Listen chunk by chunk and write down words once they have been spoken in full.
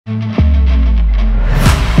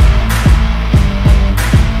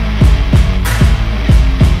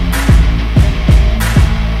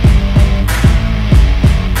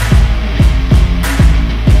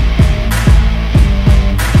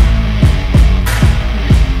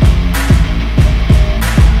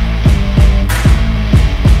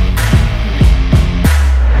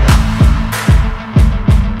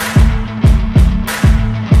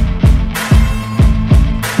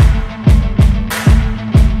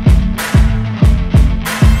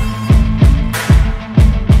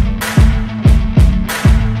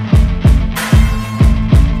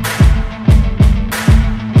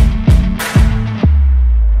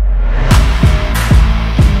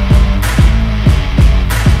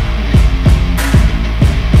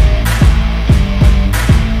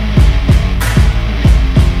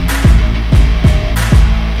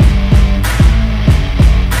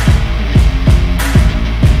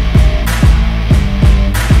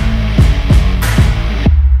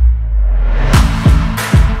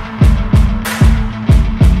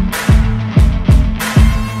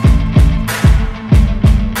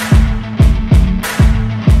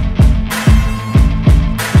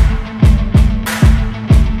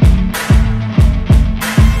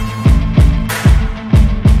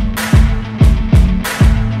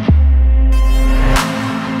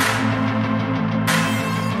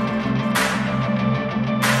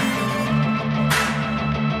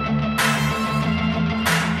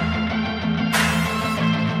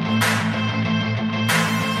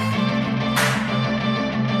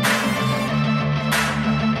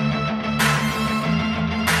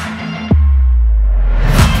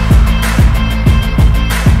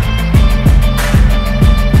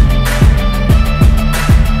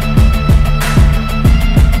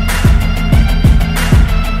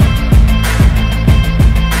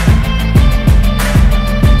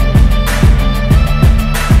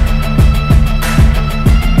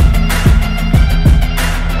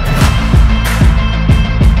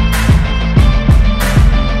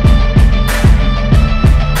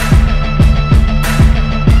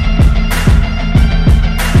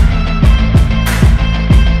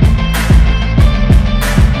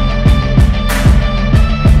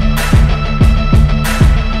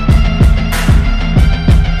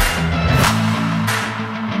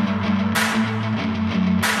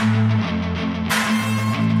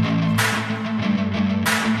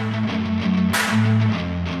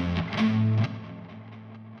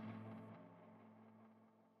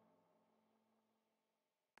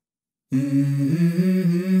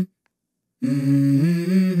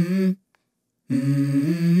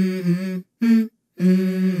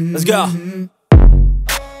Let's go.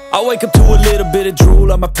 I wake up to a little bit of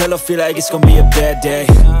drool on my pillow, feel like it's gonna be a bad day.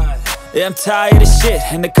 Yeah, I'm tired of shit,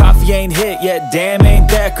 and the coffee ain't hit yet, damn, ain't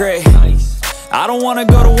that great. I don't wanna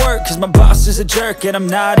go to work, cause my boss is a jerk, and I'm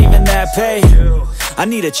not even that paid. I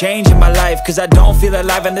need a change in my life, cause I don't feel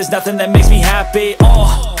alive, and there's nothing that makes me happy.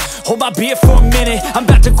 Hold my beer for a minute, I'm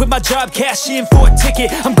about to quit my job, cash in for a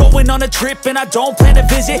ticket. I'm going on a trip and I don't plan to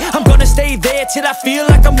visit. I'm gonna stay there till I feel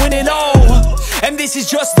like I'm winning, and this is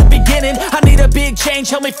just the beginning. I need a big change,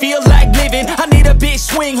 help me feel like living. I need a big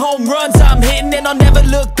swing, home runs I'm hitting, and I'll never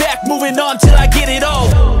look back, moving on till I get it all.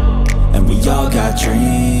 And we all got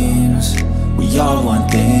dreams, we all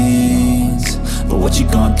want things, but what you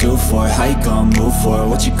gonna do for it? How you gonna move for it?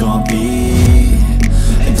 What you gonna be?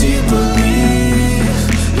 And do you believe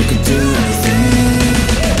you can do anything?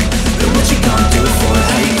 But what you gonna do for it?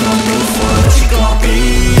 How you gonna move for it? What you gonna be?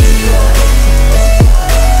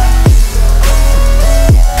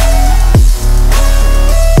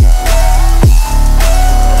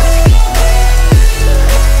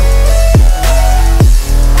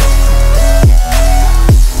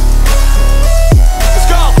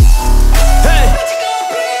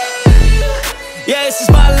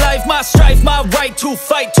 My strife, my right to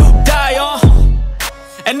fight, to die on.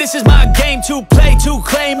 And this is my game to play, to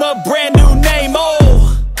claim a brand new name,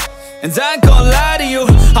 And I ain't gonna lie to you,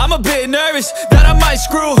 I'm a bit nervous that I might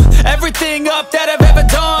screw everything up that I've ever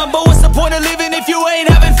done. But what's the point of living if you ain't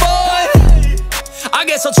having fun? I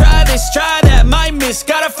guess I'll try this, try that, might miss,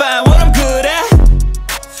 gotta find what I'm good at.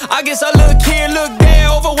 I guess I look here, look there,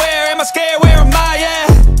 over where am I scared, where am I at?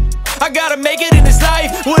 I gotta make it in this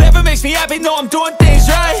life, whatever makes me happy, know I'm doing things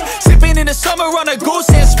right. Sipping in the summer on a goose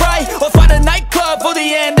and Sprite, or find a nightclub for the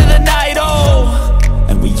end of the night,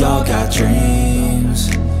 And we all got dreams,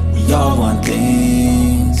 we all want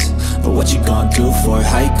things, but what you gonna do for it?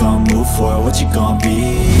 How you gonna move for it? What you gonna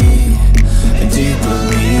be? And do you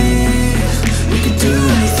believe you can do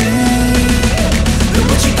anything? But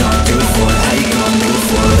what you gonna do for it? How you gonna move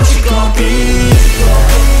for it? What you gonna be?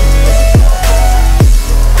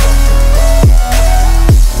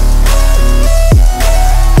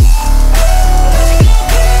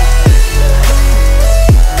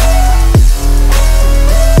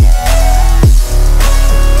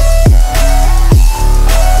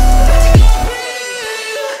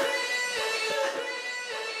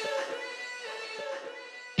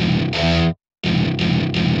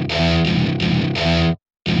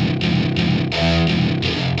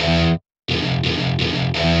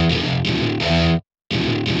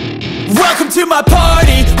 Welcome to my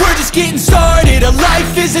party, we're just getting started. A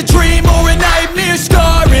life is a dream or a nightmare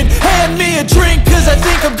scarring. Hand me a drink cause I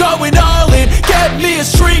think I'm going all in. Get me a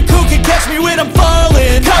shrink who can catch me when I'm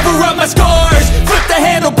falling. Cover up my scars, flip the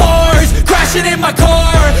handlebars, crashing in my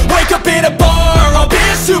car, wake up in a bar. I'll be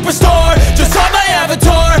a superstar, just on my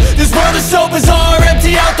avatar. This world is so bizarre,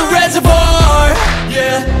 empty out the reservoir.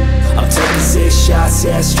 Yeah, I'm taking 6 shots,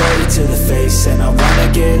 yeah, straight to the face. And I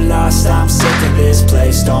wanna get lost, I'm sick of this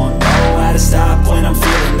place. Don't know how to stop when I'm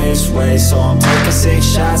feeling this way. So I'm taking 6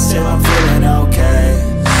 shots till I'm feeling okay.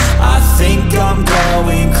 I think I'm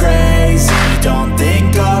going crazy, don't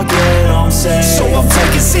think I'll get home safe. So I'm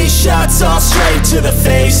taking 6 shots, all straight to the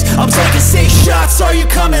face. I'm taking 6 shots, are you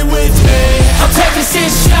coming with me? I'm taking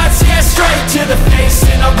 6 shots, yeah, straight to the face.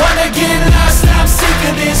 And I wanna get lost, I'm sick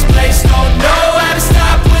of this place. Don't know how to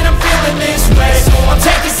stop when I'm feeling this way. So I'm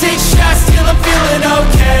taking 6 shots till I'm feeling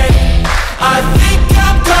okay. I think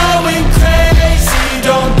I'm going crazy,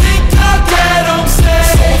 don't think I'll get home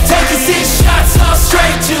safe. So I'm taking 6 shots, all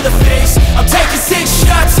straight to the face. I'm taking 6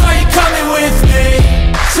 shots, are you coming with me?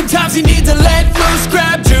 Sometimes you need to let loose,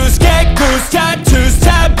 grab juice, get goose, tattoos,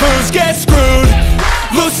 taboos, get screwed.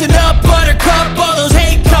 Loosen up, buttercup, all those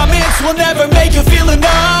hate comments will never make you feel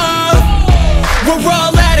enough. We're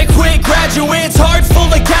all adequate graduates, heart full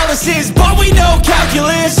of calluses, but we know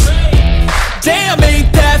calculus. Damn,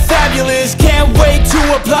 ain't that fabulous? Can't wait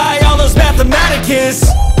to apply all those mathematicus.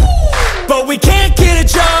 But we can't get a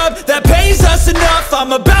job that pays us enough.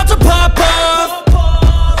 I'm about to pop off.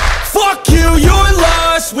 Fuck you, you're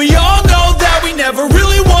lost. We all know that we never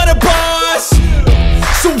really want a boss.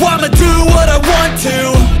 So I'ma do what I want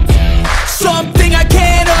to, something I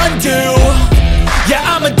can't undo. Yeah,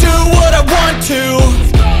 I'ma do what I want to,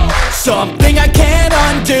 something I can't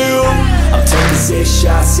undo. I'm taking 6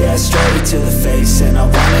 shots, yeah, straight to the face. And I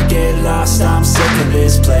wanna get lost, I'm sick of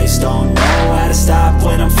this place. Don't know how to stop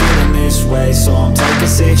when I'm feeling this way. So I'm taking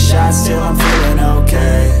 6 shots till I'm feeling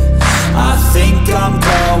okay. I think I'm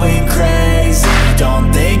going crazy,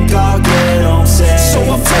 don't think I'll get home safe. So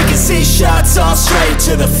I'm taking 6 shots, all straight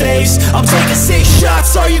to the face. I'm taking 6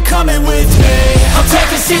 shots, are you coming with me? I'm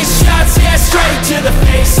taking 6 shots, yeah, straight to the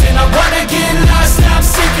face. And I wanna get lost, I'm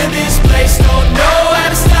sick of this place. Don't know how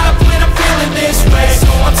to stop when I'm feeling this way.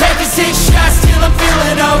 So I'm taking 6 shots till I'm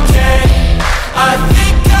feeling okay. I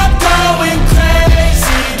think I'm going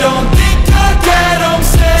crazy, don't think I'll get home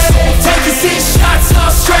safe. So I'm taking 6 shots,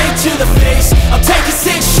 all straight to the face. I'm taking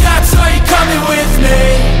 6 shots, are you coming with me?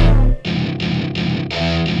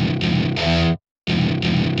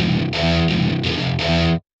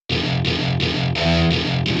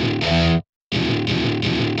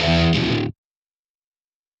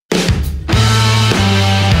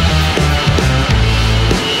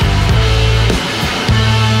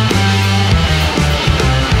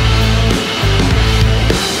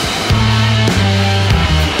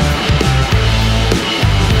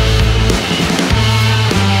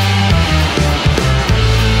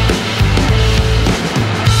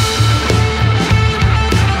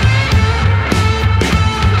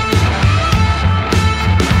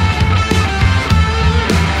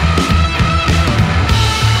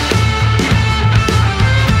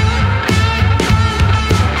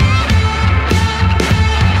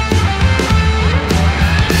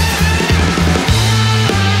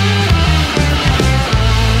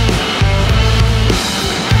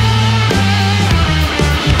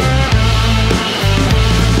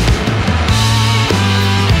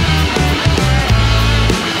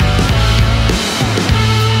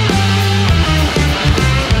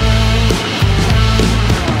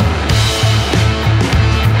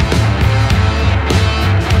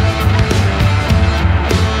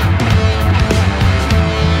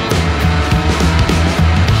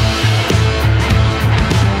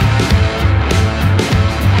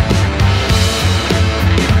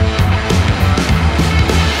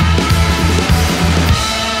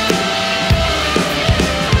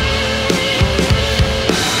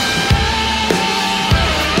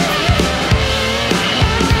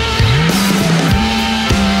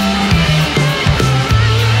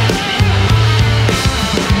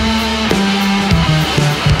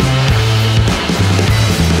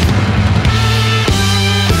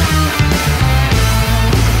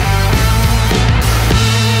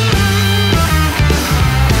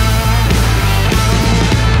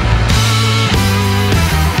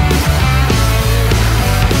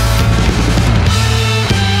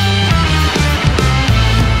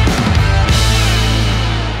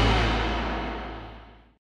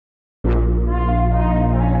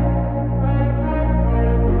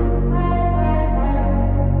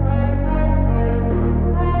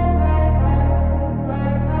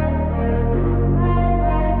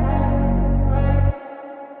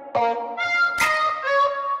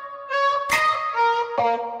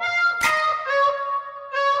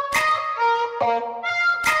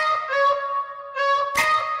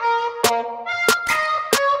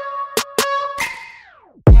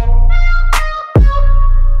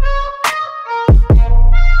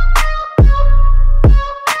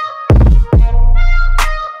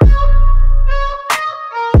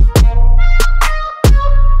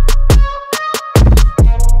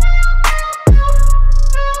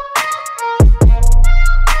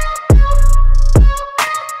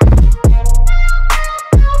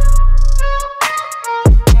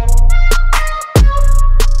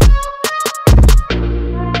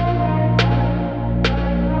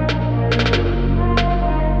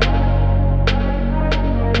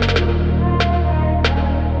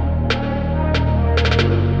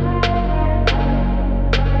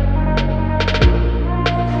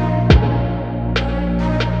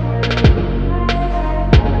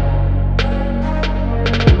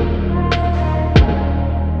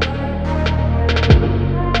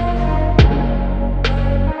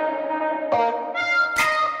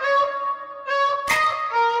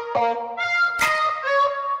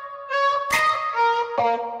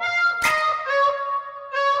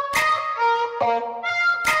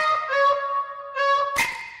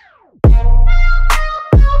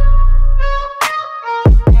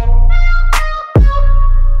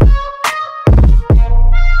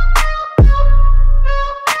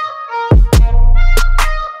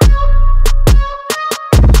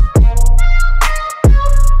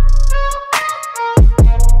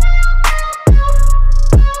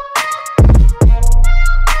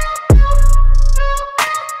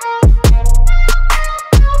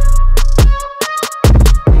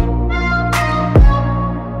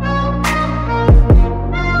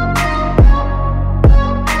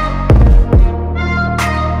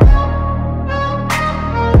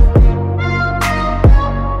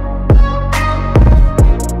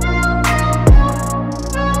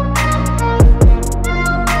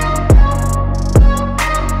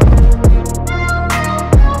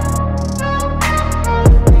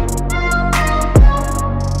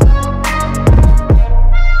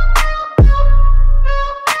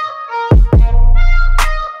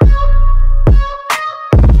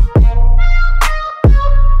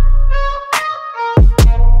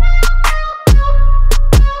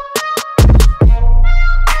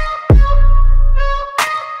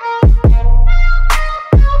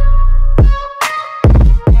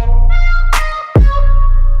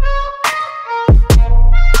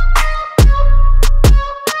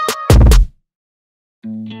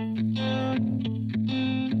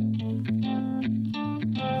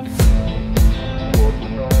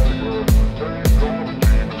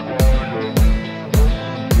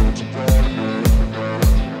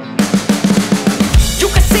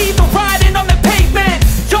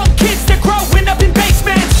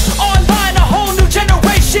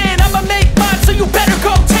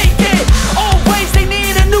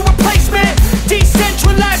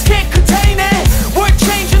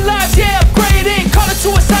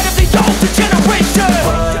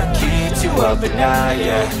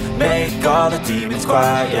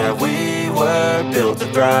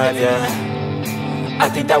 I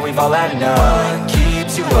think that we've all had enough. What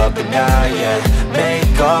keeps you up at night, yeah?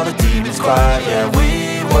 Make all the demons quiet, yeah.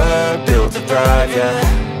 We were built to thrive, yeah.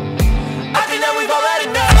 I think that we've all had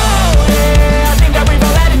enough. Yeah, I think that we've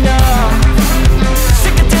all had enough.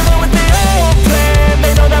 Sick of dealing with the old plan.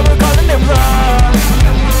 They know that we're calling it wrong.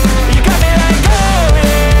 You got me like, oh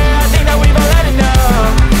yeah, I think that we've all had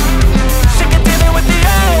enough. Sick of dealing with the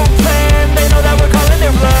old plan. They know that we're calling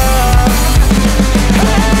it wrong.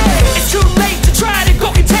 Hey, it's too late to try to go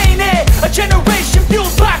contain it. A generation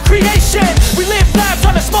fueled by creation. We live lives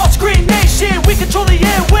on a small screen nation. We control the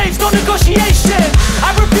airwaves, no negotiation.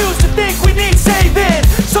 I refuse to think we need saving.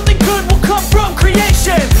 Something good will come from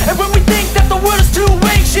creation. And when we think that the world is too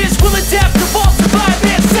anxious, we'll adapt, evolve, survive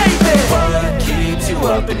and save it. What keeps you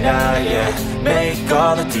up at night, yeah? Make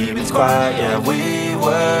all the demons quiet, yeah. We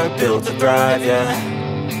were built to thrive, yeah.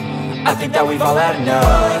 I think that we've all had enough.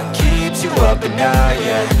 What keeps you up at night,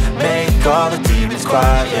 yeah? Make all the demons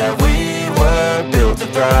quiet, yeah. We were built to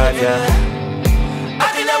thrive, yeah. I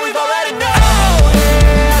think that we've all had enough.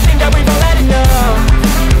 Yeah, I think that we've all had enough.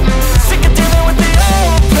 Sick of dealing with the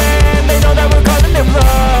old plan. They know that we're calling it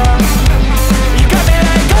wrong. You got me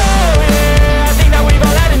like, oh yeah, I think that we've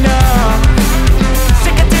all had enough.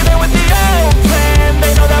 Sick of dealing with the old plan.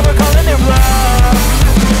 They know that we're calling it wrong.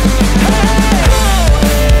 Hey, oh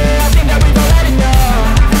yeah, I think that we've all had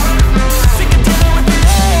enough. Sick of dealing with the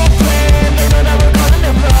old plan. They know that we're calling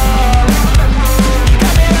it wrong. You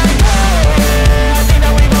got me like, oh yeah, I think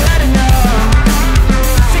that we've all had enough.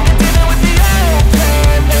 Sick of dealing with the old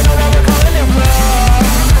plan. They know that we're calling it wrong.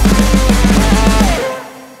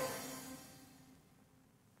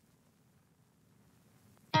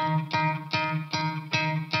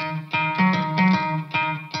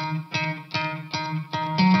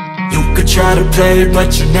 You could try to play,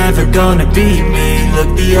 but you're never gonna beat me.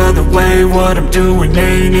 Look the other way, what I'm doing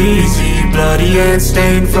ain't easy. Bloody hands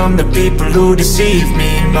stained from the people who deceive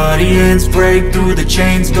me. Muddy hands break through the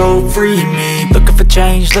chains, go free me. Looking for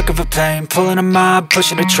change, looking for pain. Pulling a mob,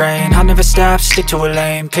 pushing a train. I'll never stop, stick to a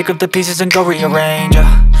lane. Pick up the pieces and go rearrange.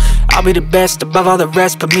 I'll be the best above all the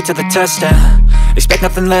rest, put me to the test and expect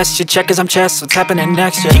nothing less, your check is I'm chess, what's happening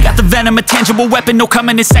next, yeah. He got the venom, a tangible weapon, no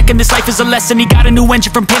coming in second. This life is a lesson, he got a new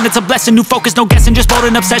engine from pain, that's a blessing. New focus, no guessing, just bold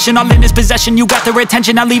and obsession. All in his possession, you got their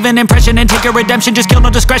attention. I'll leave an impression and take your redemption. Just kill, no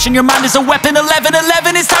discretion, your mind is a weapon.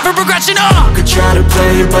 11-11, it's time for progression, You could try to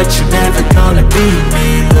play, but you're never gonna beat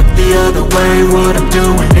me. Look the other way, what I'm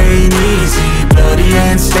doing ain't easy. Bloody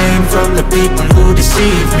hands stained from the people who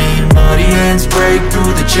deceive me. Muddy hands break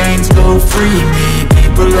through the chains, go free me.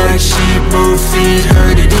 People like sheep move feet,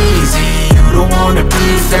 heard it easy.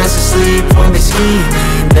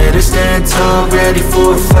 ready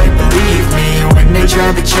for a fight, believe me. When they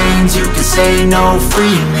try the chains, you can say no,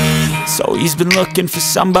 free me. So he's been looking for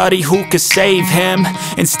somebody who could save him,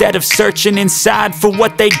 instead of searching inside for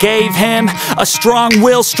what they gave him. A strong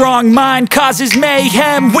will, strong mind causes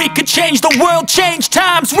mayhem. We could change the world, change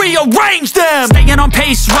times, rearrange them. Staying on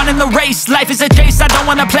pace, running the race. Life is a chase, I don't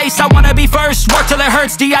want a place. I wanna be first, work till it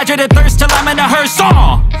hurts. Dehydrated thirst till I'm in a hearse.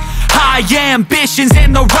 High ambitions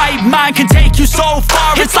and the right mind can take you so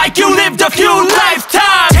far. It's like you lived a few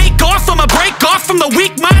lifetimes. Take off, I'ma break off from the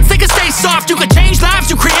weak minds. They can stay soft, you can change lives,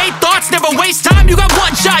 you create thoughts. Never waste time, you got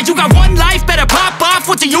one shot, you got one life. Better pop off,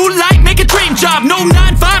 what do you like? Make a dream job, no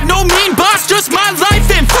 9-5, no mean boss. Just my life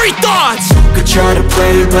and free thoughts. You could try to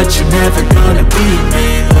play, but you're never gonna beat me.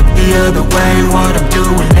 Look the other way, what I'm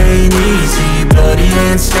doing ain't easy. Bloody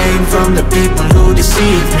hands stained from the people who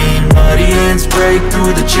deceive me. Muddy hands break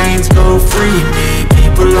through the chains, go free me.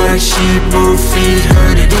 People like sheep move feet,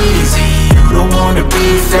 hurt it easy. You don't wanna be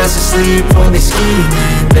fast asleep when they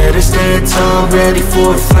scheming. Better stand tall, ready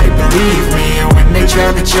for a fight, believe me. When they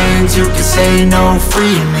try the chains, you can say no,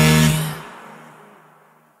 free me.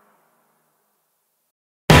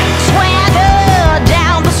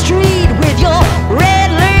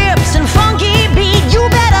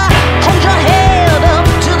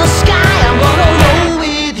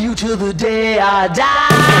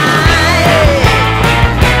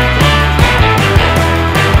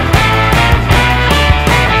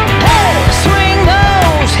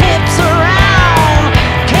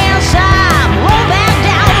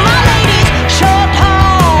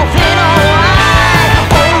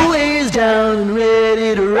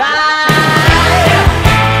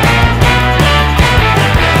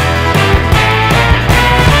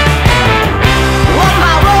 One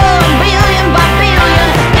by one, billion by billion,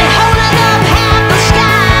 and holding up half the sky.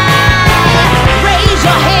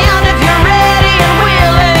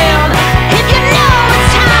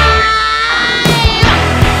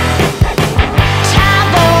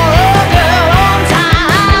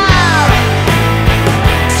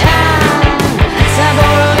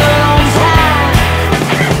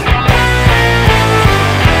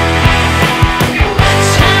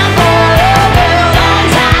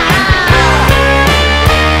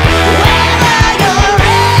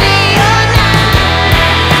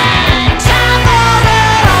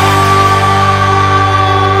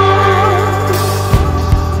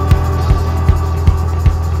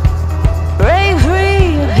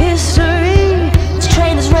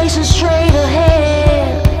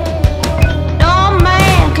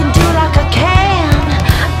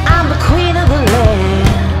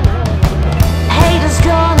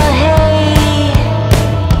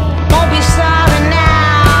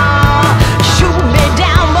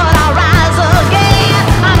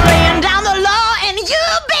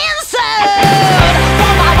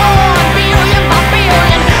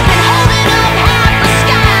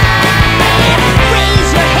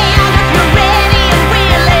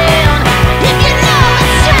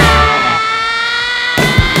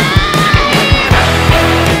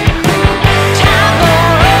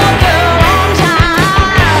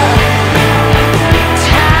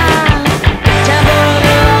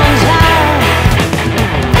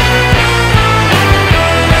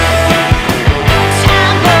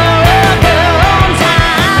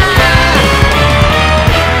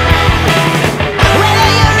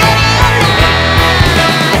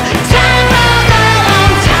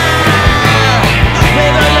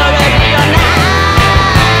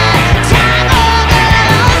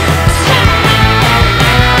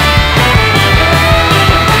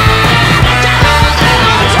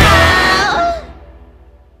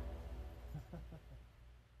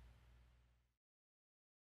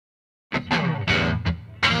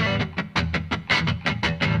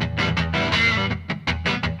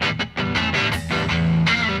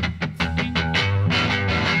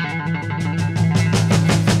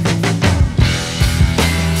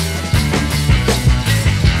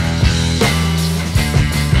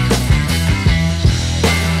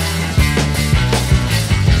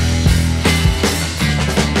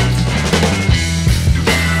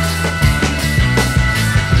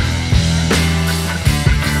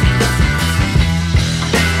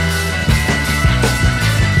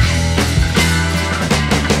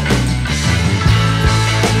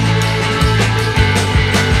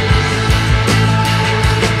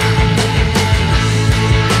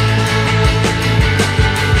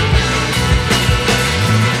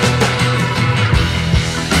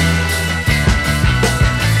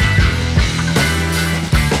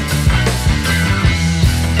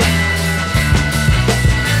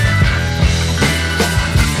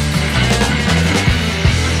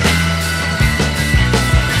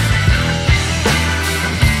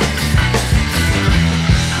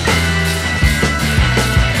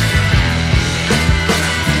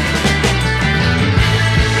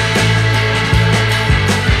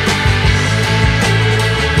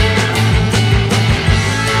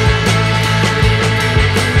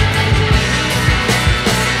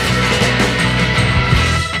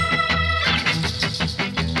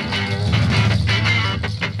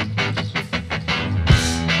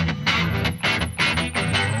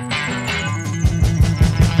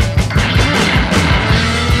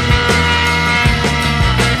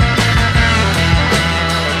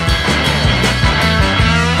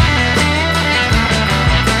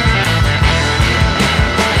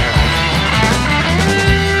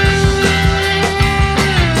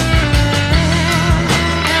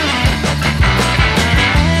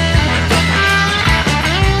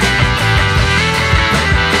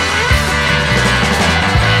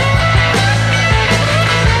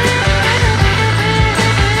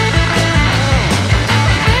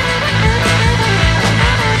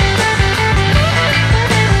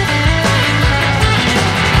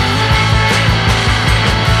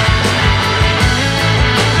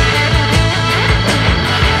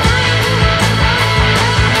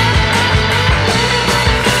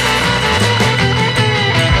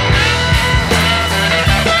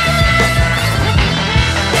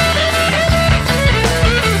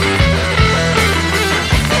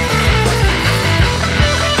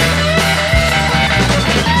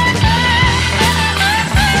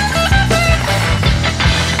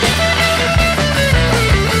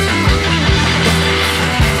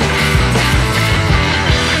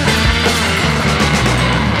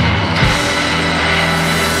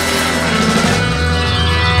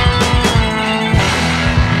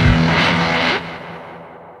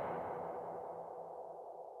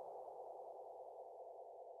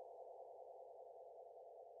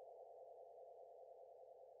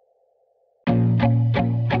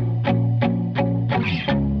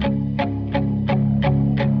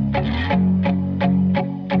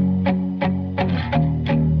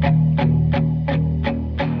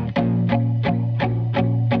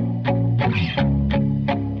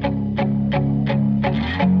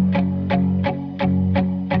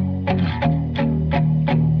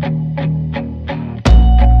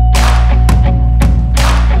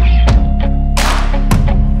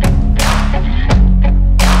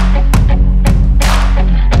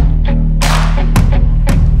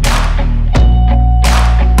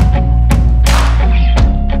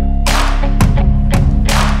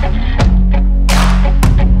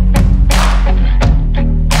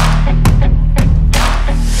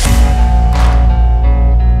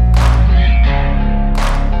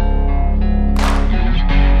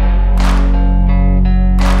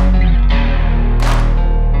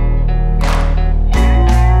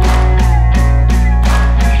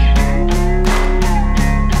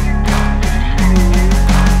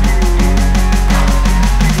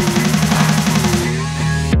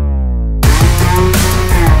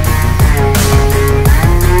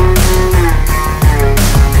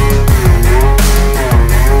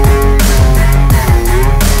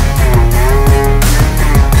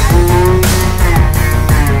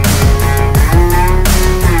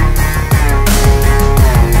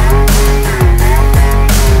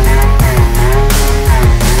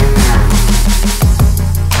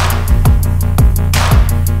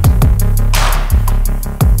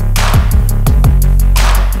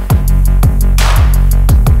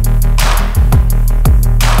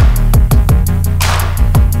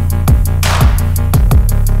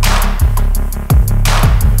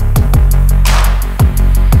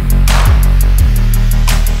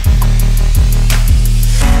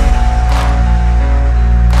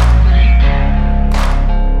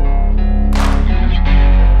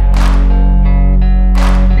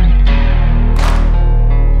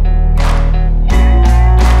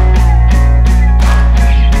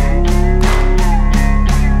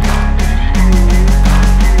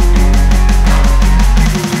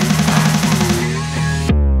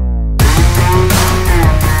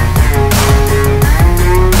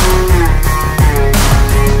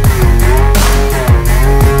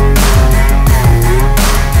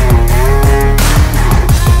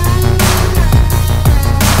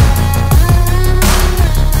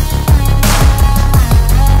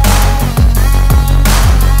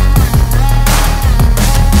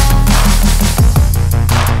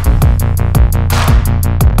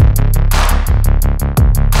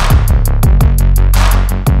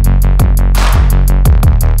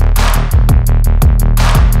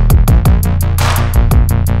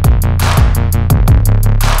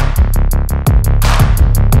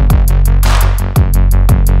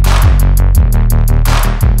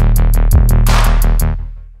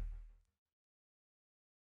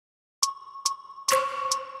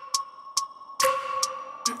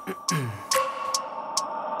 I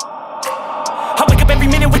wake up every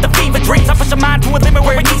minute with the fever dreams. I push my mind to a limit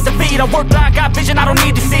where it needs to be. I work blind, got vision I don't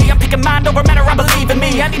need to see. I'm picking mind over matter, I believe in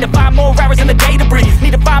me. I need to find more hours in the day to breathe.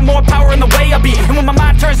 Need to find more power in the way I be. And when my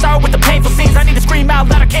mind turns sour with the painful scenes, I need to scream out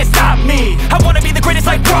loud, I can't stop me. I wanna be the greatest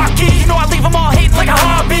like Rocky. You know I leave them all hating like a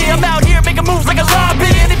hobby. I'm out here making moves like a lobby.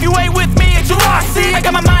 And if you ain't with me, it's your loss, see. I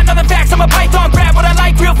got my mind on the facts, I'm a python. Grab what I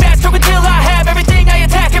like real fast, choke until I have everything I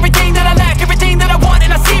attack. Everything that I lack, everything that I want,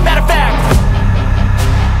 and I see, matter of fact.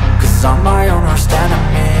 Cause I'm my own worst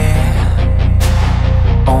enemy.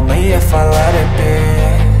 Only if I let it be.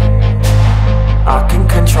 I can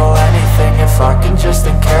control anything if I can just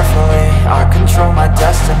think carefully. I control my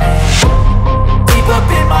destiny. Deep up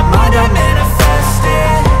in my mind I manifest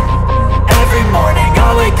it. Every morning I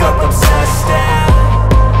wake up obsessed, and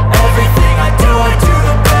everything I do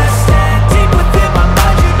the best. And deep within my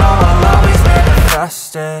mind, you know I'll always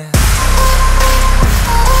manifest it.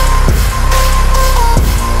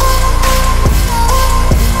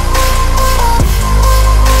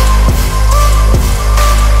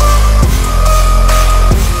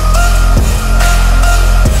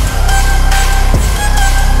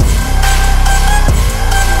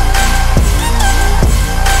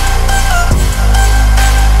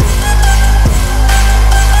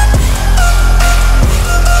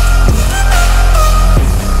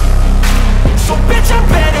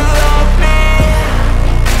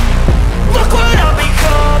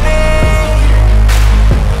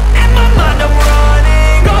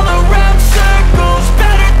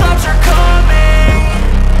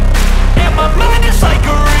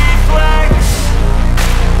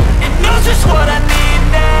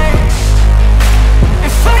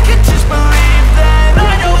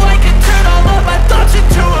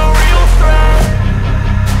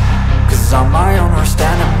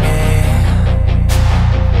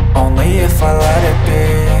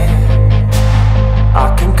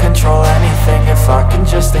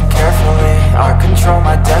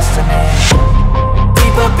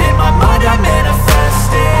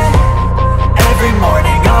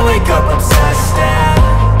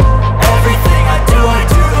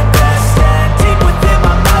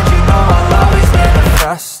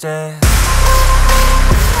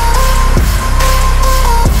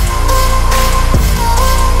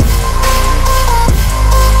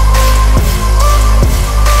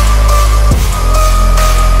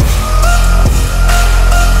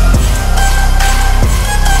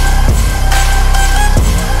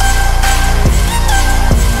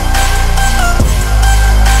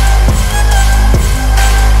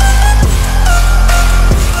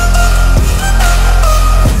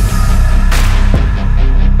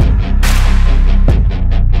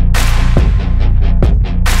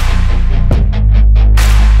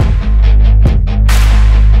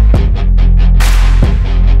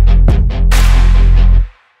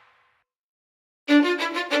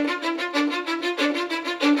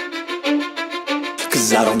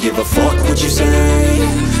 I don't give a fuck what you say.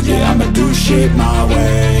 Yeah, I'ma do shit my way.